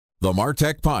The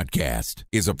MarTech Podcast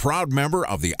is a proud member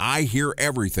of the I Hear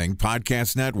Everything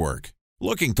Podcast Network.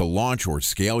 Looking to launch or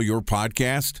scale your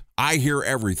podcast? I Hear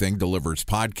Everything delivers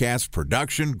podcast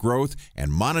production, growth,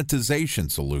 and monetization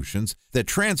solutions that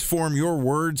transform your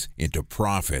words into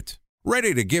profit.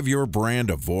 Ready to give your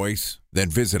brand a voice? Then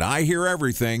visit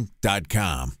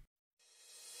iheareverything.com.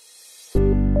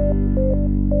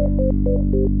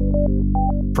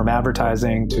 From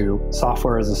advertising to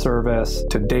software as a service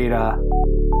to data.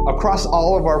 Across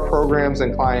all of our programs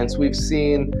and clients, we've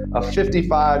seen a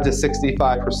 55 to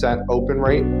 65% open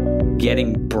rate.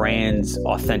 Getting brands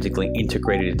authentically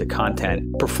integrated into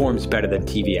content performs better than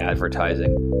TV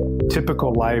advertising.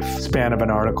 Typical lifespan of an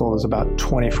article is about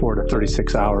 24 to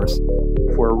 36 hours.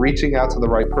 If we're reaching out to the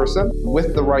right person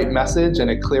with the right message and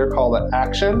a clear call to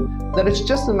action, then it's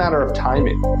just a matter of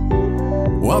timing.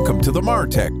 Welcome to the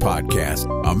MarTech Podcast,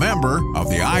 a member of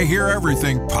the I Hear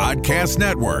Everything Podcast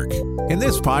Network. In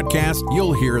this podcast,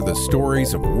 you'll hear the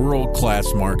stories of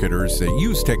world-class marketers that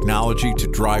use technology to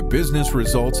drive business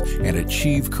results and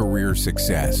achieve career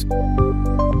success.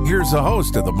 Here's the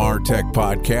host of the MarTech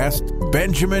Podcast,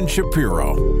 Benjamin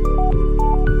Shapiro.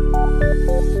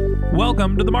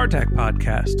 Welcome to the MarTech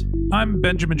Podcast. I'm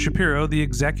Benjamin Shapiro, the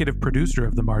executive producer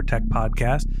of the MarTech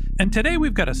Podcast, and today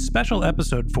we've got a special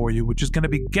episode for you, which is going to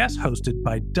be guest hosted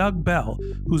by Doug Bell,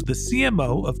 who's the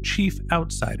CMO of Chief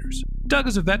Outsiders. Doug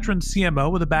is a veteran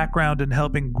CMO with a background in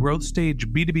helping growth stage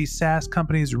B2B SaaS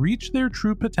companies reach their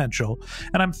true potential,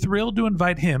 and I'm thrilled to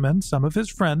invite him and some of his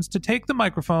friends to take the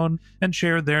microphone and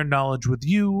share their knowledge with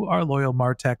you, our loyal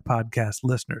MarTech Podcast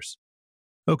listeners.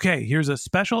 Okay, here's a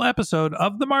special episode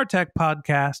of the MarTech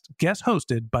Podcast, guest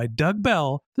hosted by Doug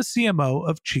Bell, the CMO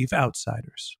of Chief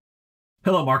Outsiders.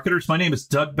 Hello, marketers. My name is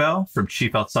Doug Bell from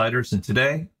Chief Outsiders, and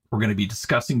today we're going to be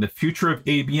discussing the future of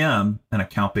ABM and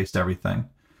account-based everything.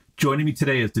 Joining me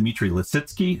today is Dmitri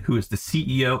Lisitski, who is the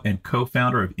CEO and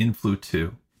co-founder of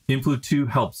Influ2. Influ2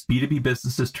 helps B2B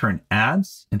businesses turn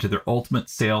ads into their ultimate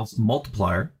sales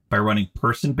multiplier by running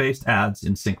person-based ads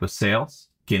in sync with sales,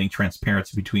 gaining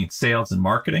transparency between sales and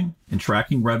marketing, and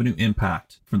tracking revenue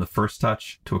impact from the first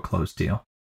touch to a closed deal.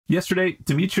 Yesterday,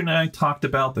 Dmitri and I talked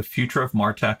about the future of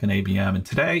MarTech and ABM, and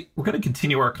today we're going to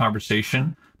continue our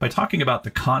conversation by talking about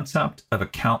the concept of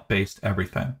account-based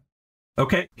everything.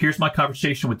 Okay, here's my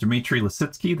conversation with Dmitri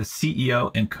Lisitski, the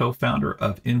CEO and co-founder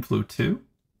of Influ2.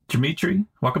 Dmitri,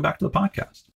 welcome back to the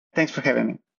podcast. Thanks for having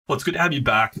me. Well, it's good to have you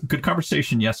back. Good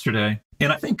conversation yesterday.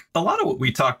 And I think a lot of what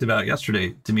we talked about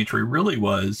yesterday, Dmitri, really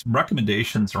was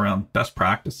recommendations around best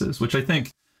practices, which I think,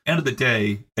 end of the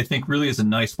day, I think really is a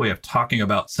nice way of talking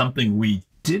about something we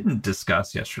didn't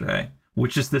discuss yesterday,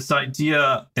 which is this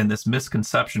idea and this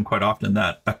misconception quite often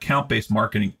that account-based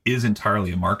marketing is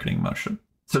entirely a marketing motion.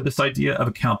 So this idea of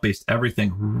account-based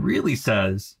everything really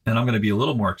says, and I'm going to be a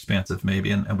little more expansive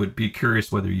maybe, and would be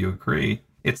curious whether you agree,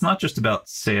 it's not just about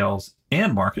sales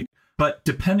and marketing, but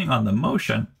depending on the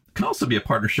motion, it can also be a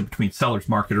partnership between sellers,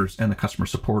 marketers, and the customer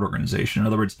support organization. In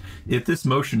other words, if this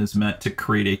motion is meant to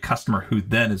create a customer who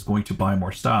then is going to buy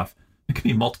more stuff, it can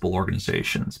be multiple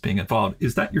organizations being involved.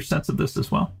 Is that your sense of this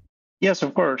as well? Yes,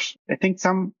 of course. I think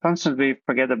some concept we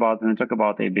forget about when we talk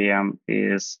about ABM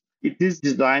is it is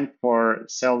designed for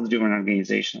sales-driven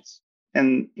organizations.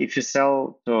 And if you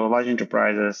sell to large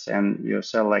enterprises and you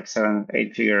sell like 7,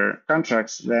 8-figure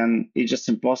contracts, then it's just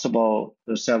impossible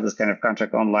to sell this kind of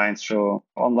contract online through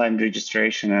online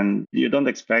registration. And you don't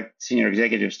expect senior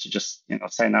executives to just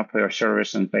sign up for your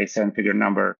service and pay 7-figure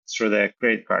number through their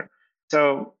credit card.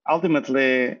 So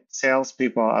ultimately,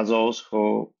 salespeople are those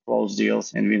who close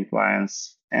deals and win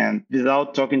clients. And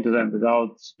without talking to them,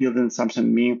 without building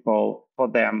something meaningful for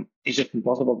them, it's just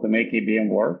impossible to make ABM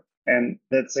work. And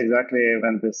that's exactly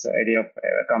when this idea of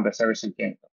account-based everything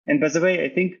came from. And by the way, I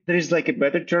think there is like a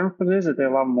better term for this that a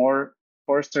lot more.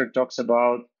 Forrester talks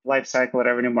about lifecycle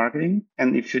revenue marketing.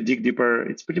 And if you dig deeper,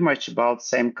 it's pretty much about the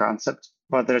same concept.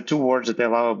 But there are two words that they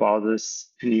allow about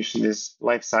this definition is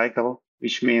lifecycle,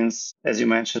 which means, as you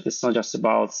mentioned, it's not just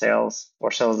about sales or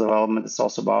sales development. It's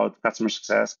also about customer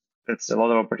success. It's a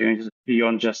lot of opportunities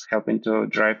beyond just helping to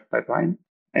drive pipeline.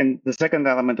 And the second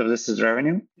element of this is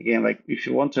revenue. Again, like if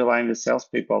you want to align with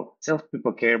salespeople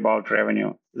care about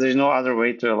revenue. There's no other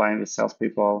way to align with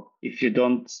salespeople if you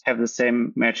don't have the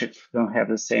same metrics, don't have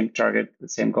the same target, the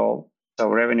same goal. So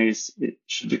revenue it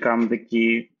should become the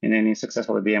key in any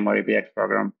successful ABM or ABX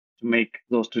program to make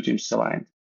those two teams aligned.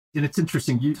 And it's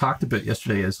interesting, you talked a bit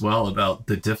yesterday as well about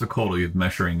the difficulty of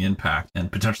measuring impact, and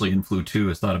potentially Influ2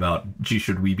 has thought about,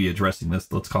 should we be addressing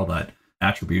this? Let's call that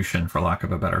attribution, for lack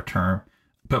of a better term.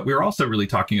 But we're also really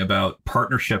talking about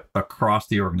partnership across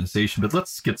the organization. But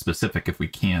let's get specific if we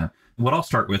can. What I'll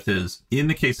start with is, in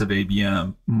the case of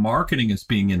ABM, marketing is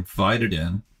being invited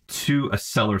in to a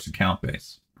seller's account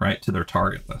base, right, to their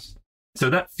target list. So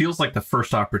that feels like the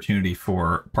first opportunity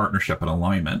for partnership and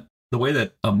alignment. The way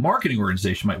that a marketing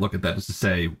organization might look at that is to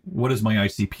say, what is my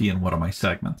ICP and what are my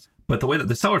segments? But the way that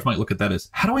the sellers might look at that is,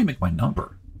 how do I make my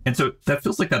number? And so that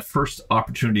feels like that first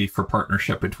opportunity for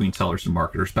partnership between sellers and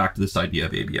marketers, back to this idea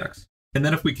of ABX. And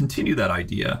then if we continue that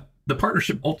idea, the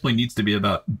partnership ultimately needs to be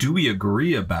about, do we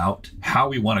agree about how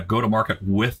we want to go to market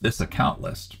with this account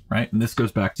list, right? And this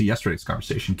goes back to yesterday's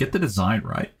conversation, get the design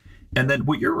right. And then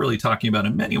what you're really talking about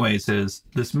in many ways is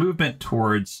this movement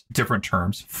towards different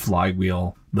terms,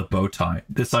 flywheel, the bow tie,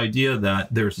 this idea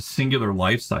that there's a singular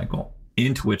life cycle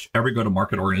into which every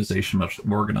go-to-market organization must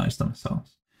organize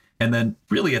themselves. And then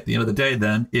really at the end of the day,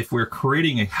 then, if we're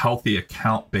creating a healthy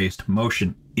account-based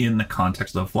motion in the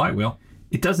context of flywheel,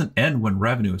 it doesn't end when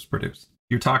revenue is produced.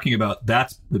 You're talking about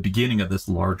that's the beginning of this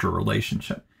larger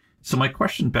relationship. So my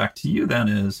question back to you then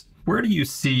is, where do you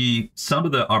see some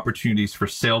of the opportunities for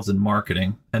sales and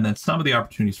marketing, and then some of the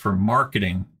opportunities for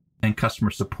marketing and customer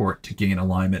support to gain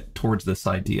alignment towards this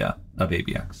idea of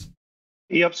ABX?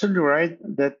 You're absolutely right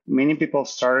that many people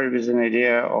started with an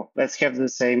idea of, let's have the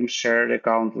same shared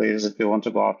account list that we want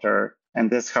to go after, and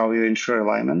that's how you ensure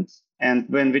alignment. And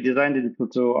when we designed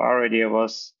Influ2, our idea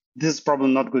was, this is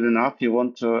probably not good enough. You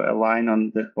want to align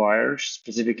on the buyers,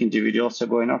 specific individuals you're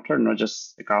going after, not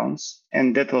just accounts.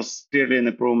 And that was clearly an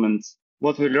improvement.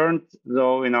 What we learned,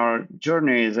 though, in our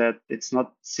journey is that it's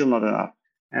still not enough.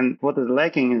 And what is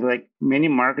lacking is, like, many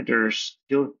marketers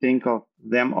still think of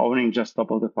them owning just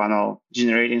top of the funnel,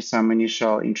 generating some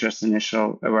initial interest,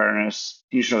 initial awareness,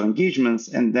 initial engagements,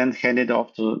 and then hand it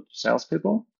off to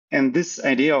salespeople. And this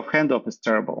idea of handoff is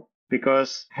terrible,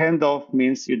 because handoff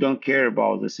means you don't care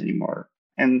about this anymore.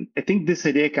 And I think this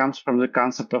idea comes from the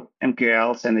concept of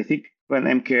MQLs. And I think when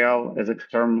MQL as a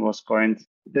term was coined,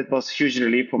 that was huge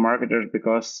relief for marketers,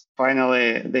 because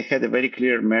finally they had a very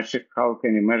clear metric. How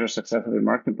can you measure success of a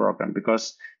marketing program?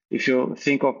 Because if you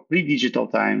think of pre-digital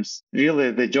times,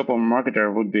 really the job of a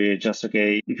marketer would be just,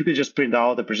 okay, if you could just print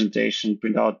out the presentation,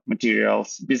 print out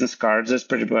materials, business cards, that's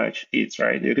pretty much it,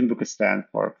 right? You can book a stand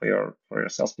for your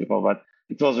salespeople, but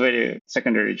it was a very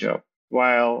secondary job.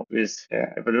 While with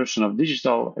the evolution of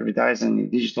digital advertising,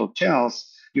 digital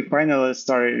channels, you finally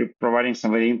started providing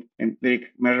some very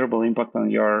measurable impact on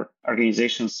your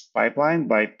organization's pipeline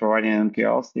by providing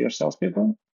MQLs to your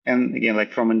salespeople. And again,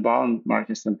 like from inbound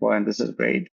marketing standpoint, this is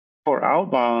great. For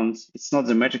outbound, it's not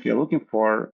the metric you're looking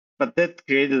for, but that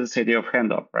created this idea of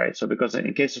handoff, right? So because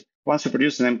in case once you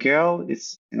produce an MQL,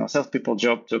 it's salespeople's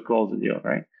job to close the deal,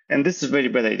 right? And this is a very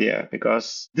bad idea,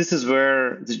 because this is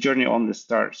where the journey only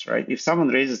starts, right? If someone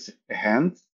raises a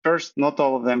hand, first, not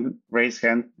all of them raise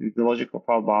hand. The logic of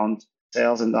outbound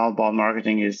sales and outbound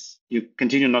marketing is you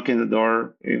continue knocking the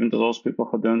door, even to those people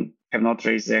who have not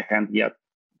raised their hand yet.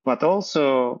 But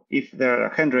also, if there are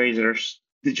hand raisers,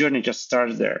 the journey just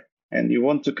starts there. And you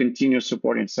want to continue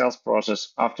supporting sales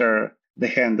process after the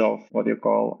handoff,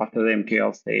 after the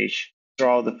MQL stage,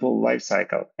 throughout the full life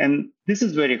cycle. And this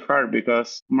is very hard,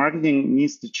 because marketing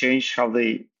needs to change how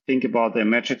they think about their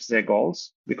metrics, their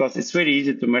goals, because it's very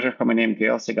easy to measure how many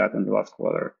MQLs you got in the last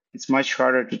quarter. It's much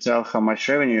harder to tell how much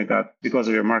revenue you got because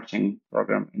of your marketing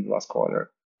program in the last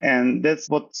quarter. And that's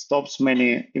what stops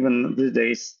many, even these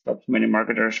days,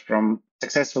 marketers from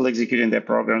successfully executing their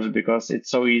programs, because it's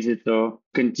so easy to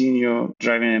continue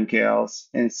driving MQLs,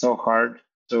 and it's so hard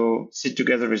to sit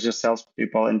together with your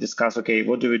salespeople and discuss, okay,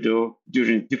 what do we do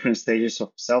during different stages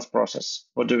of sales process?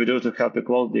 What do we do to help you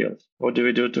close deals? What do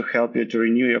we do to help you to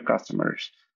renew your customers?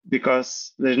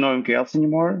 Because there's no MQLs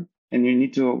anymore, and you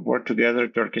need to work together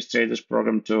to orchestrate this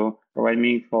program to provide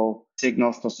meaningful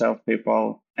signals to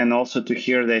salespeople, and also to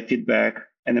hear their feedback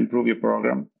and improve your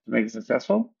program to make it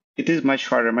successful. It is much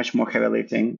harder, much more heavy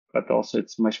lifting, but also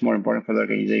it's much more important for the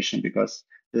organization, because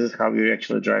this is how you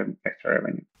actually drive extra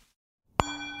revenue.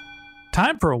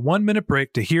 Time for a 1-minute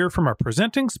break to hear from our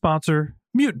presenting sponsor,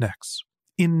 Mutinex.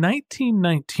 In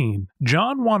 1919,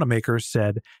 John Wanamaker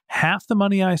said, "Half the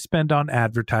money I spend on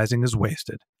advertising is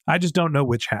wasted. I just don't know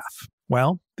which half."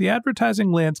 Well, the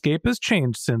advertising landscape has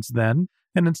changed since then,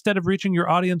 and instead of reaching your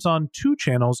audience on 2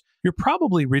 channels, you're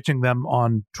probably reaching them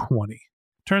on 20.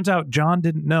 Turns out John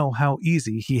didn't know how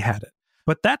easy he had it.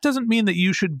 But that doesn't mean that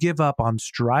you should give up on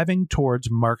striving towards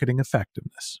marketing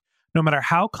effectiveness. No matter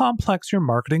how complex your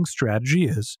marketing strategy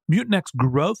is, Mutinex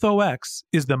GrowthOS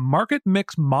is the market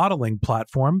mix modeling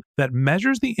platform that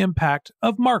measures the impact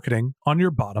of marketing on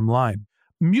your bottom line.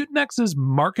 Mutinex's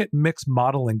market mix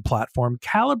modeling platform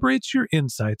calibrates your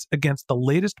insights against the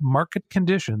latest market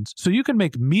conditions so you can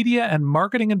make media and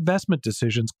marketing investment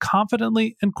decisions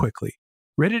confidently and quickly.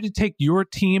 Ready to take your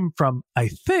team from I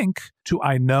think to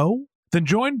I know? Then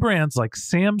join brands like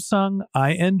Samsung,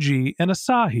 ING, and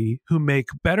Asahi who make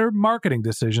better marketing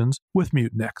decisions with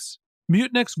Mutinex.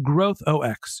 Mutinex Growth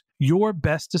OX. Your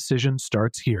best decision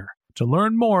starts here. To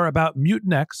learn more about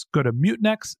Mutinex, go to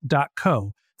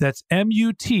mutinex.co. That's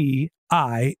MUTINEX.co.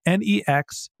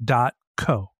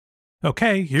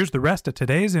 Okay, here's the rest of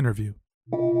today's interview.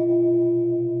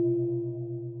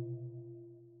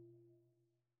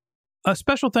 A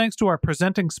special thanks to our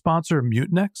presenting sponsor,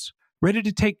 Mutinex. Ready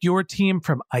to take your team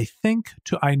from I think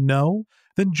to I know?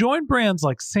 Then join brands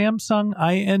like Samsung,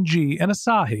 ING, and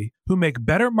Asahi who make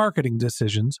better marketing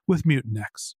decisions with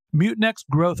Mutinex. Mutinex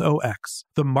Growth OX,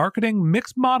 the marketing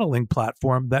mix modeling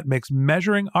platform that makes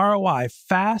measuring ROI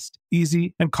fast,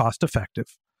 easy, and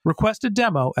cost-effective. Request a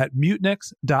demo at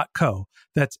mutinex.co.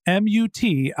 That's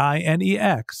MUTINEX.co.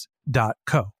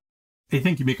 I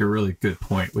think you make a really good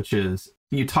point, which is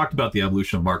you talked about the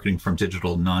evolution of marketing from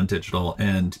digital to non-digital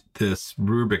and this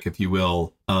rubric, if you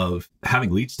will, of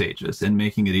having lead stages and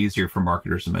making it easier for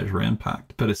marketers to measure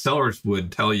impact. But as sellers would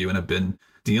tell you and have been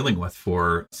dealing with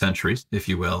for centuries, if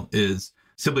you will, is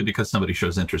simply because somebody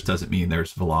shows interest doesn't mean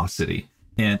there's velocity.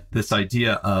 And this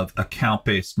idea of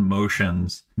account-based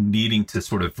motions needing to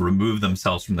sort of remove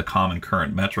themselves from the common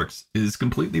current metrics is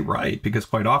completely right, because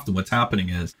quite often what's happening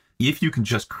is if you can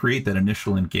just create that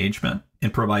initial engagement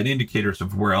and provide indicators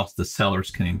of where else the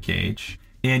sellers can engage,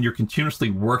 and you're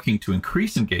continuously working to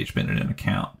increase engagement in an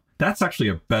account, that's actually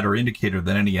a better indicator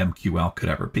than any MQL could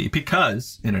ever be,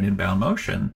 because in an inbound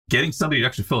motion, getting somebody to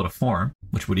actually fill out a form,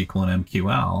 which would equal an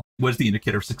MQL, was the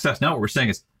indicator of success. Now what we're saying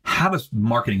is have a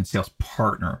marketing and sales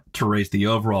partner to raise the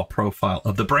overall profile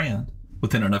of the brand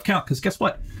within an account. Because guess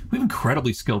what? We have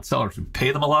incredibly skilled sellers. We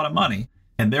pay them a lot of money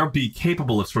and they'll be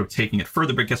capable of sort of taking it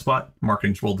further. But guess what?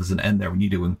 Marketing's role doesn't end there. We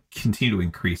need to continue to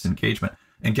increase engagement.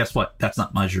 And guess what? That's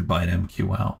not measured by an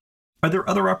MQL. Are there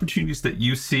other opportunities that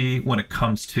you see when it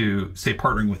comes to, say,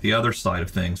 partnering with the other side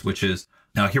of things, which is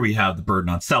now here we have the burden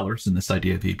on sellers and this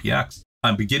idea of ABX.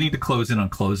 I'm beginning to close in on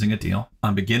closing a deal.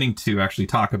 I'm beginning to actually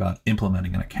talk about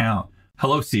implementing an account.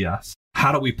 Hello, CS.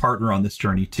 How do we partner on this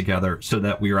journey together so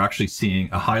that we are actually seeing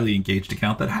a highly engaged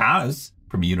account that has,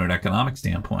 from a unit economic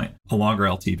standpoint, a longer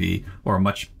LTV or a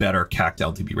much better CAC to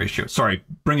LTV ratio? Sorry,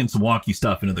 bringing some wonky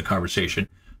stuff into the conversation.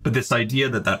 But this idea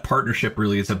that that partnership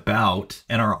really is about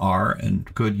NRR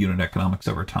and good unit economics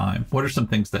over time. What are some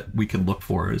things that we can look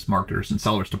for as marketers and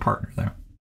sellers to partner there?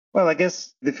 Well, I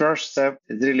guess the first step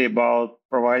is really about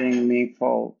providing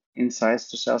meaningful insights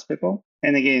to salespeople.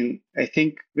 And again, I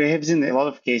think we have seen a lot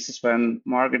of cases when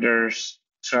marketers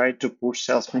try to push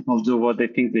salespeople to do what they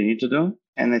think they need to do.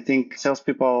 And I think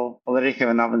salespeople already have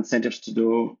enough incentives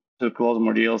to close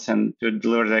more deals and to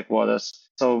deliver their quotas.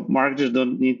 So marketers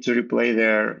don't need to replay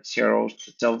their CROs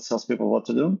to tell salespeople what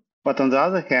to do. But on the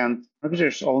other hand,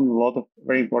 marketers own a lot of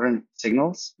very important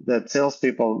signals that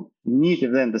salespeople need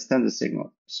if they understand the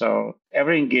signal. So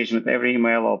every engagement, every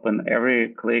email open, every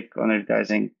click on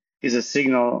advertising is a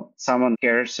signal someone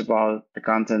cares about the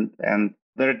content. And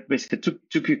there are basically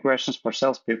two key questions for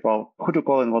salespeople: who to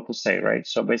call and what to say, right?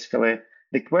 So basically,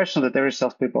 the question that every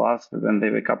salespeople ask when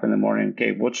they wake up in the morning,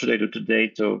 okay, what should I do today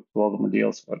to close my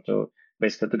deals or to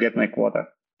get my quota?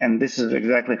 And this is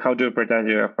exactly how do you prioritize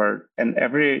your effort. And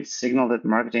every signal that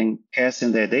marketing has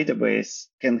in their database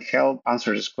can help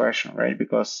answer this question, right?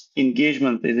 Because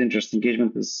engagement is interesting.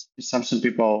 Engagement is something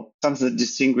that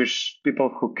distinguish people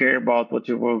who care about what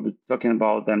you will be talking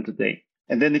about them today.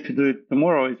 And then if you do it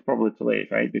tomorrow, it's probably too late,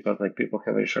 right? Because people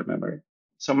have a short memory.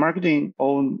 So marketing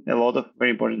own a lot of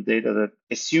very important data that,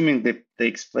 assuming that they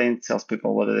explain to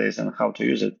salespeople what it is and how to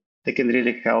use it, they can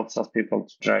really help salespeople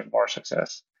to drive more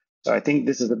success. So I think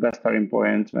this is the best starting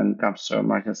point when it comes to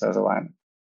marketing sales alignment.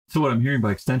 So what I'm hearing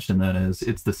by extension then is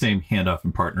it's the same handoff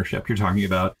and partnership. You're talking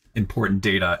about important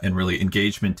data and really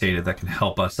engagement data that can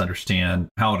help us understand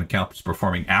how an account is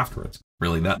performing afterwards,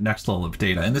 really that next level of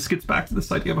data. And this gets back to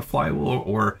this idea of a flywheel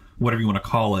or whatever you want to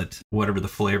call it, whatever the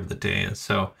flavor of the day is.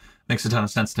 So it makes a ton of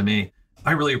sense to me.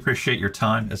 I really appreciate your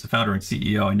time as a founder and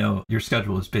CEO. I know your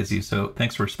schedule is busy, so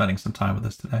thanks for spending some time with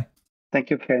us today.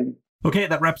 Thank you, Ken. Okay,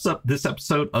 that wraps up this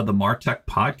episode of the MarTech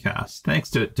Podcast. Thanks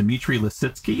to Dmitri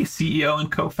Lisitski, CEO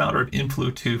and co-founder of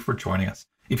Influ2, for joining us.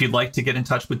 If you'd like to get in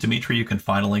touch with Dmitri, you can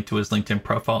find a link to his LinkedIn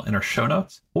profile in our show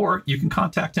notes, or you can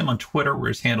contact him on Twitter, where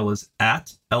his handle is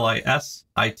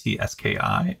 @LISITSKI,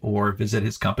 or visit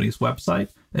his company's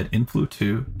website at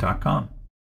influ2.com.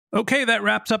 Okay, that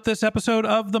wraps up this episode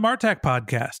of the Martech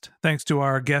Podcast. Thanks to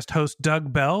our guest host,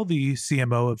 Doug Bell, the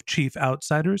CMO of Chief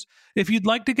Outsiders. If you'd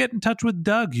like to get in touch with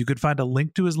Doug, you could find a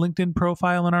link to his LinkedIn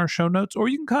profile in our show notes, or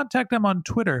you can contact him on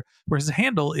Twitter, where his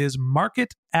handle is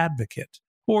Market Advocate.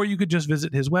 Or you could just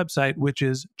visit his website, which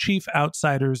is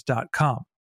chiefoutsiders.com.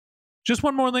 Just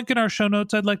one more link in our show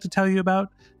notes I'd like to tell you about.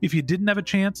 If you didn't have a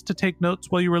chance to take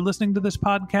notes while you were listening to this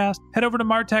podcast, head over to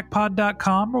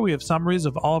martechpod.com, where we have summaries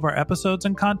of all of our episodes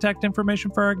and contact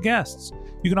information for our guests.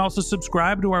 You can also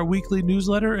subscribe to our weekly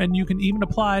newsletter, and you can even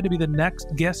apply to be the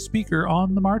next guest speaker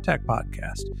on the Martech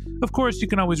Podcast. Of course, you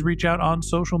can always reach out on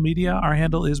social media. Our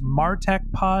handle is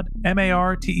MartechPod,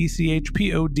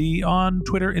 MarTechPod, on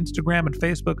Twitter, Instagram, and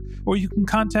Facebook, or you can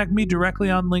contact me directly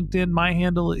on LinkedIn. My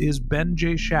handle is Ben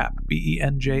J. Shap,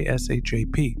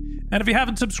 BenJShap. And if you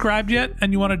haven't subscribed yet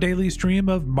and you want a daily stream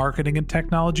of marketing and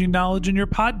technology knowledge in your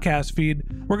podcast feed,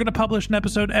 we're going to publish an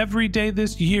episode every day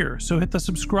this year. So hit the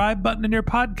subscribe button in your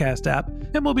podcast app,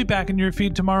 and we'll be back in your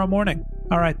feed tomorrow morning.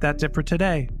 All right, that's it for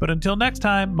today. But until next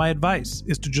time, my advice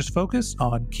is to just focus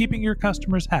on keeping your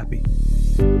customers happy.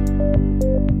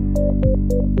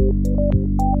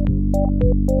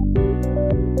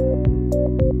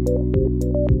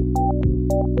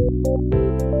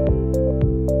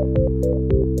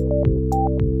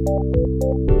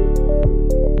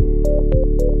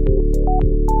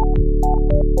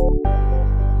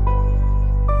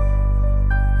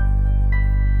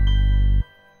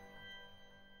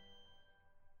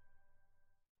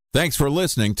 Thanks for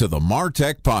listening to the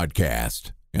Martech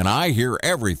Podcast, an I Hear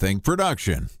Everything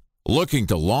production. Looking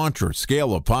to launch or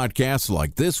scale a podcast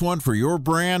like this one for your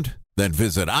brand? Then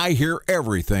visit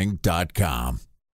iheareverything.com.